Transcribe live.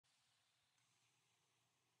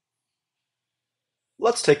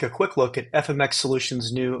Let's take a quick look at FMX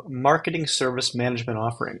Solutions' new Marketing Service Management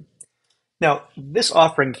offering. Now, this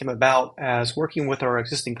offering came about as working with our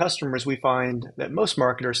existing customers, we find that most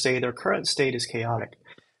marketers say their current state is chaotic.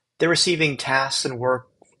 They're receiving tasks and work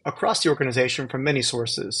across the organization from many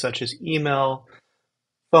sources, such as email,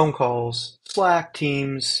 phone calls, Slack,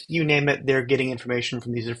 Teams, you name it, they're getting information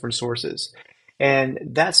from these different sources. And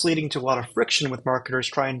that's leading to a lot of friction with marketers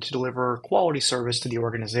trying to deliver quality service to the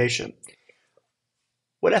organization.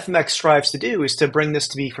 What FMX strives to do is to bring this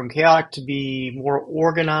to be from chaotic to be more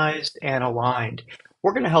organized and aligned.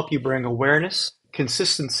 We're going to help you bring awareness,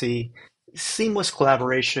 consistency, seamless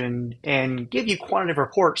collaboration, and give you quantitative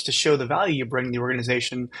reports to show the value you bring to the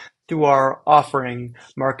organization through our offering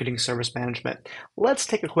marketing service management. Let's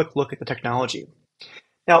take a quick look at the technology.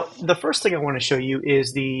 Now, the first thing I want to show you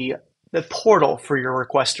is the portal for your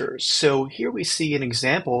requesters. So here we see an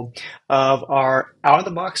example of our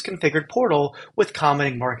out-of-the-box configured portal with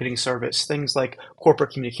commenting marketing service, things like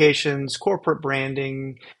corporate communications, corporate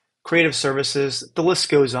branding, creative services, the list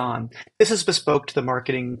goes on. This is bespoke to the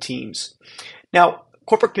marketing teams. Now,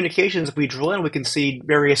 corporate communications, if we drill in, we can see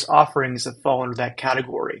various offerings that fall under that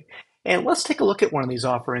category. And let's take a look at one of these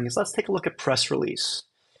offerings. Let's take a look at press release.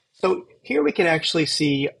 So here we can actually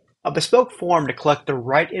see a bespoke form to collect the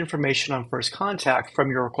right information on first contact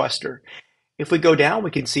from your requester. If we go down,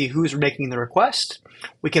 we can see who's making the request.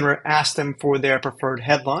 We can ask them for their preferred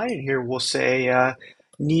headline. And here we'll say,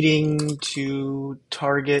 needing to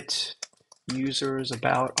target users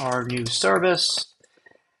about our new service.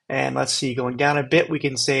 And let's see, going down a bit, we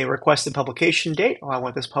can say requested publication date. Oh, I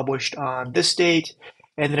want this published on this date.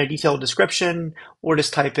 And then a detailed description, or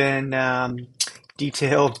just type in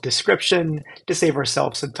detailed description to save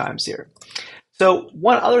ourselves some time here. So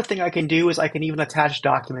one other thing I can do is I can even attach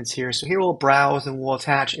documents here. So here we'll browse and we'll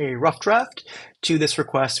attach a rough draft to this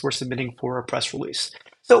request we're submitting for a press release.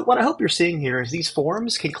 So what I hope you're seeing here is these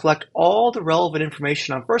forms can collect all the relevant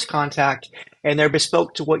information on first contact, and they're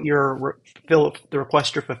bespoke to what the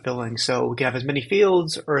requester fulfilling. So we can have as many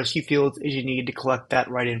fields or as few fields as you need to collect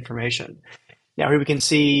that right information. Now here we can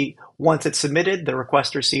see once it's submitted, the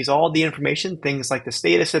requester sees all the information, things like the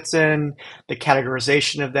status it's in, the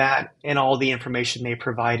categorization of that, and all the information they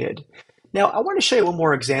provided. Now I want to show you one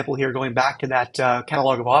more example here, going back to that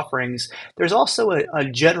catalog of offerings. There's also a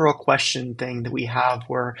general question thing that we have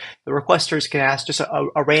where the requesters can ask just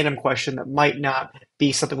a random question that might not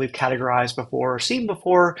be something we've categorized before or seen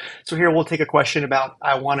before. So here we'll take a question about,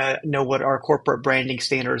 I want to know what our corporate branding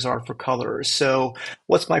standards are for colors. So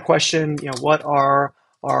what's my question? What are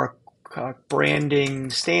our branding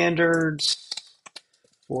standards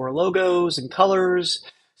for logos and colors?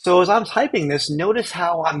 So as I'm typing this, notice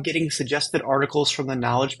how I'm getting suggested articles from the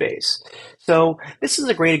knowledge base. So this is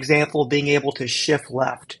a great example of being able to shift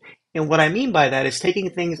left. And what I mean by that is taking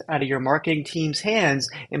things out of your marketing team's hands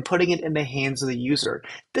and putting it in the hands of the user.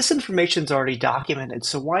 This information is already documented,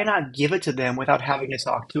 so why not give it to them without having to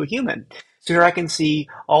talk to a human? So here I can see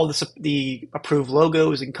all the approved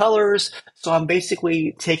logos and colors. So I'm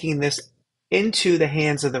basically taking this into the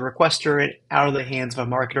hands of the requester and out of the hands of a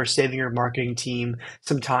marketer, saving your marketing team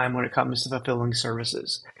some time when it comes to fulfilling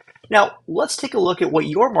services. Now, let's take a look at what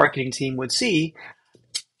your marketing team would see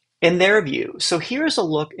in their view. So here's a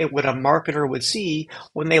look at what a marketer would see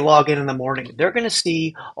when they log in the morning. They're going to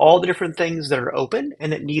see all the different things that are open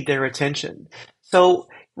and that need their attention. So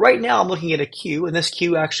right now I'm looking at a queue, and this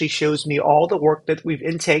queue actually shows me all the work that we've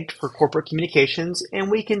intaked for corporate communications,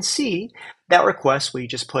 and we can see that request we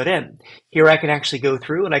just put in. Here I can actually go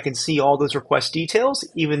through and I can see all those request details,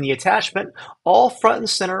 even the attachment, all front and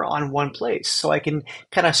center on one place. So I can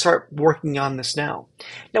kind of start working on this now.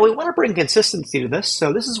 Now we want to bring consistency to this,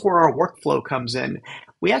 so this is where our workflow comes in.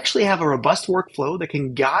 We actually have a robust workflow that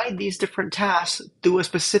can guide these different tasks through a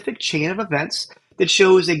specific chain of events that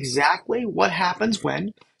shows exactly what happens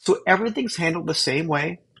when, so everything's handled the same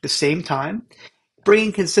way, the same time,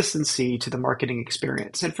 bringing consistency to the marketing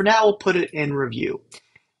experience. And for now, we'll put it in review.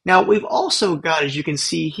 Now, we've also got, as you can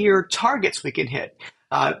see here, targets we can hit.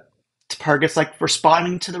 Targets like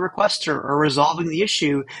responding to the requester or resolving the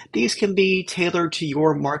issue. These can be tailored to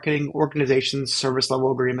your marketing organization's service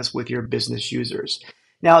level agreements with your business users.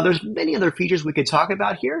 Now, there's many other features we could talk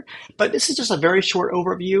about here, but this is just a very short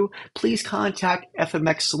overview. Please contact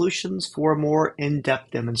FMX Solutions for a more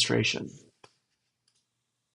in-depth demonstration.